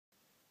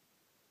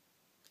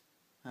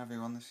Hi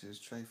everyone, this is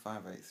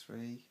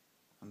Trey583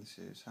 and this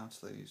is how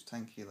to lose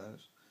 10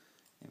 kilos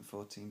in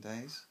 14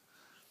 days,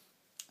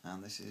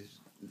 and this is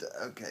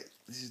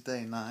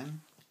day 9,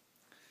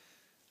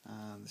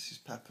 and this is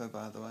Pepper,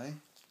 by the way.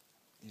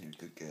 You're a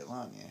good girl,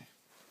 aren't you?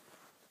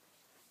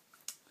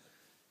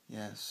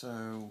 Yeah,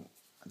 so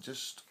I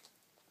just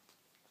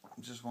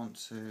want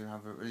to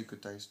have a really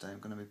good day today. I'm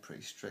going to be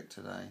pretty strict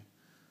today,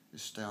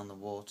 just stay on the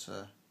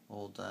water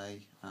all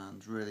day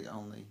and really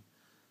only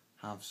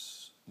have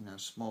a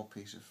small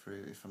piece of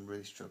fruit if I'm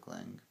really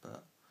struggling,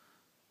 but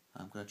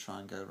I'm going to try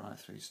and go right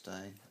through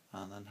today,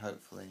 and then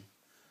hopefully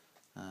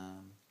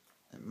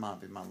it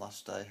might be my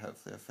last day.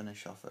 Hopefully I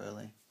finish off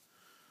early.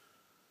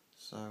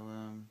 So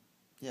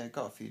yeah,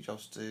 got a few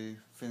jobs to do,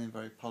 feeling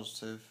very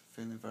positive,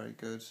 feeling very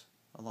good,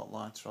 a lot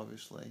lighter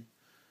obviously,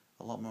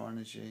 a lot more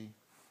energy,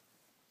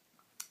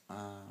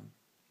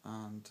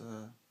 and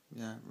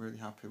yeah, really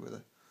happy with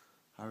it,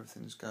 how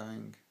everything's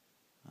going,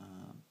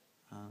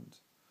 and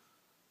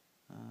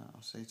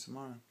I'll see you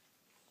tomorrow.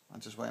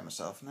 I'll just weigh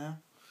myself now.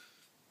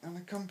 And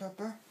I come,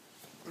 Pepper.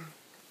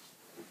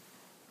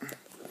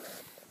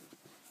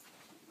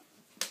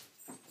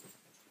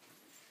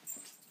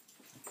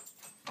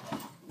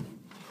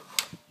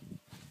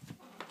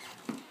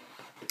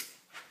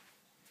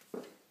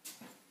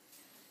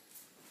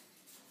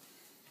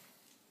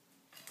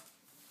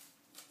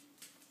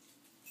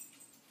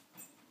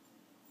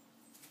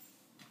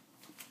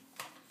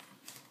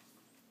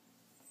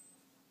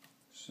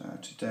 So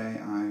today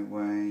I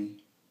weigh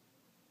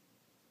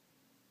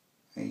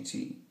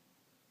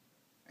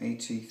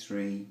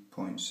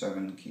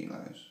 83.7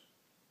 kilos.